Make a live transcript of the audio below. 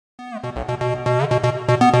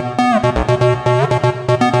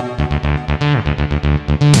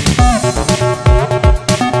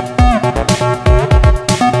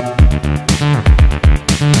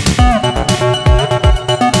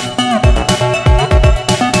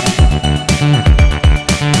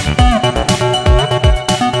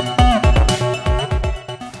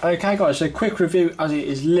Okay guys, so quick review, as it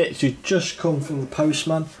is literally just come from the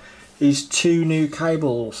postman, is two new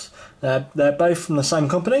cables. They're both from the same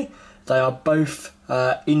company. They are both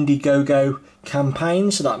Indiegogo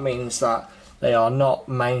campaigns, so that means that they are not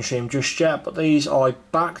mainstream just yet, but these I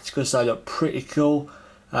backed because they look pretty cool.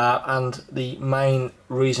 And the main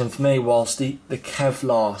reason for me was the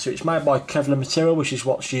Kevlar. So it's made by Kevlar material, which is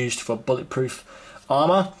what's used for bulletproof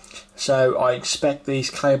armour. So I expect these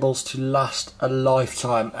cables to last a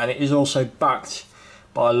lifetime, and it is also backed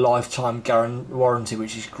by a lifetime warranty,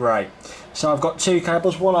 which is great. So I've got two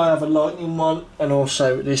cables. One I have a lightning one, and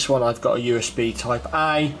also this one I've got a USB type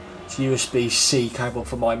A to USB C cable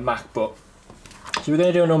for my MacBook. So we're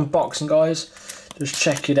going to do an unboxing, guys. Just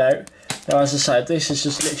check it out. Now, as I said, this has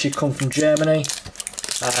just literally come from Germany,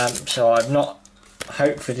 so I've not,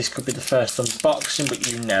 hopefully this could be the first unboxing, but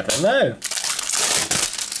you never know.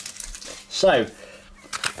 So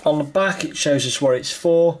on the back it shows us what it's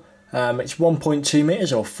for. It's 1.2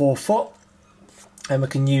 meters or 4 foot, and we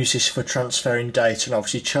can use this for transferring data and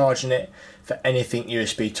obviously charging it for anything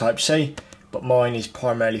USB type C, but mine is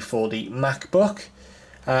primarily for the MacBook.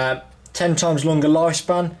 10 times longer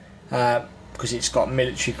lifespan, because it's got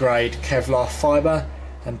military grade Kevlar fibre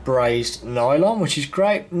and brazed nylon, which is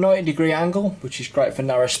great. 90-degree angle, which is great for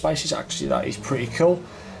narrow spaces. Actually, that is pretty cool.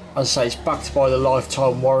 As I say, it's backed by the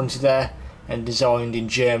lifetime warranty there, and designed in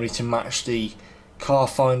Germany to match the car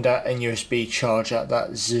finder and USB charger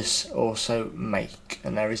that Zus also make.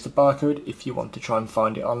 And there is the barcode if you want to try and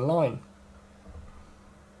find it online.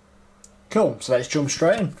 Cool, so let's jump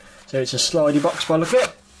straight in. So it's a slidey box by the look at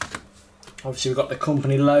it. Obviously we've got the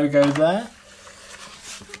company logo there.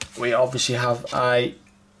 We obviously have a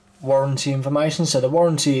warranty information. So the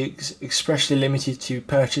warranty is expressly limited to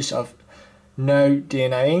purchase of no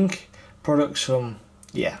DNA ink products from,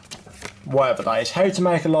 yeah, whatever that is. How to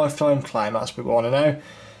make a lifetime claim, that's what we want to know.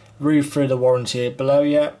 Read through the warranty below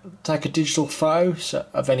you. Take a digital photo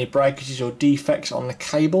of any breakages or defects on the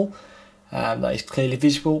cable that is clearly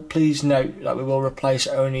visible. Please note that we will replace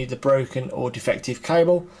only the broken or defective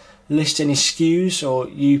cable. List any SKUs or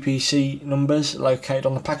UPC numbers located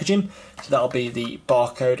on the packaging. So that'll be the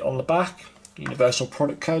barcode on the back, universal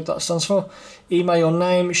product code that stands for. Email your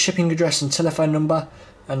name, shipping address and telephone number,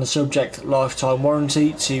 and the subject lifetime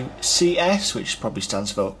warranty to CS, which probably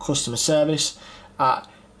stands for customer service, at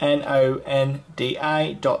nonda.us,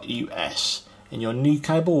 and your new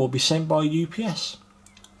cable will be sent by UPS.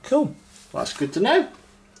 Cool, well, that's good to know.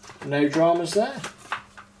 No dramas there.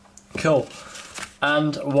 Cool.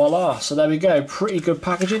 And voila, so there we go, pretty good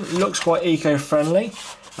packaging. It looks quite eco-friendly.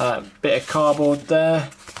 Bit of cardboard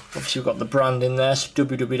there. Obviously we've got the brand in there, so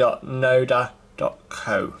www.nonda.co.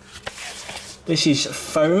 This is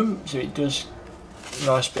foam, so it does a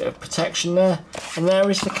nice bit of protection there. And there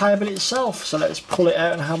is the cable itself, so let's pull it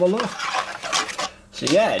out and have a look. So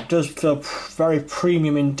yeah, it does feel very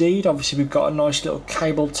premium indeed. Obviously we've got a nice little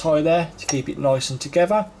cable tie there to keep it nice and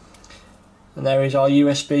together. And there is our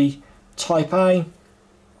USB Type A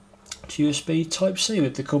to USB Type C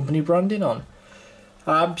with the company branding on.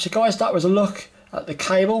 So guys, that was a look at the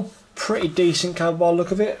cable. Pretty decent cable by the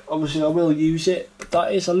look of it. Obviously I will use it, but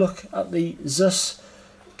that is a look at the Zus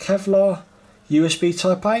Kevlar USB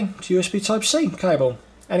Type A to USB Type C cable.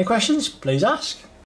 Any questions? Please ask.